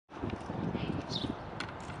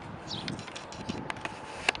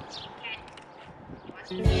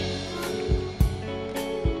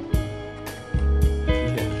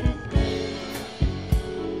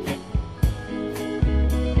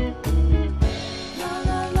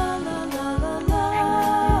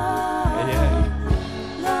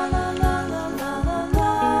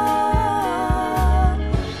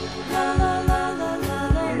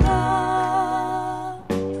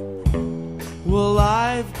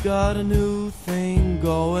I've got a new thing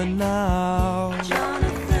going now.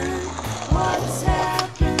 Jonathan, what's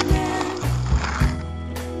happening?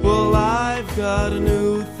 Well, I've got a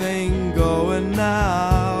new thing going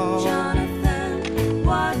now. Jonathan,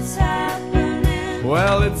 what's happening?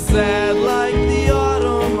 Well, it's sad like the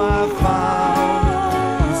autumn I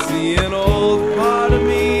found. You see, an old part of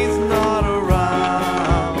me's not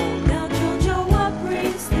around. Now, Ciuzio, what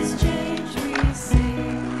brings this change we see?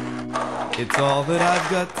 It's all that I've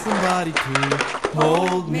got somebody to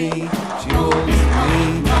hold me. She holds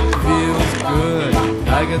me, feels good.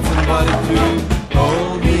 I got somebody to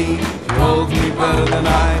hold me. She holds me better than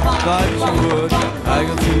I thought she would. I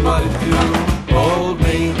got somebody to hold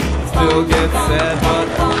me. Still get sad, but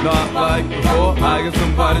not like before. I got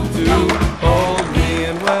somebody to hold me.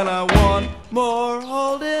 And when I want more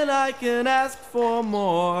holding, I can ask for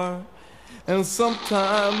more. And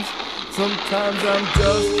sometimes I'm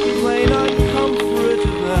just plain uncomforted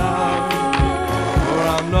now, or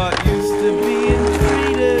I'm not used to being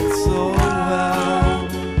treated so well.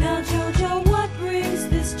 Now, Ciuzio, what brings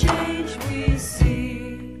this change we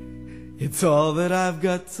see? It's all that I've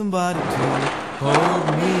got somebody to hold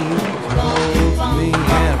me. She holds me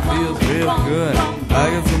and it feels real good. I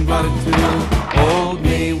got somebody to hold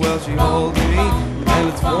me. Well, she holds me and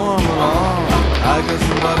it's warm along. I got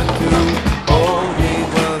somebody to hold me.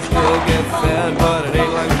 Well, it still gets sad, but it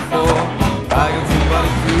ain't like before. I got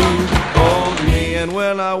somebody to hold me. And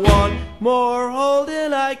when I want more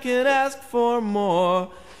holding, I can ask for more.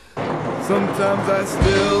 Sometimes I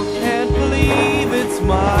still can't believe it's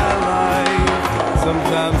my life.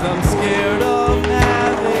 Sometimes I'm scared of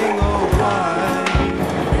having a wife.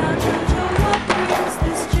 Now, Ciuzio, what brings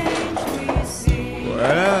this change we see?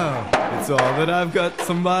 Well, it's all that I've got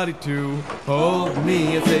somebody to hold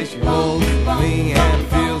me. I say she holds me and it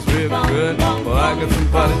feels real good. Well, I got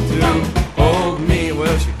somebody to hold me.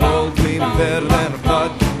 Well, she holds me better than I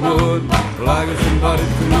thought she would. Well, I got somebody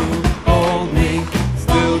to hold me.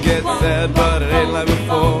 Still get sad, but it ain't like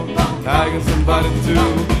before. I got somebody to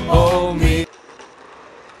hold me.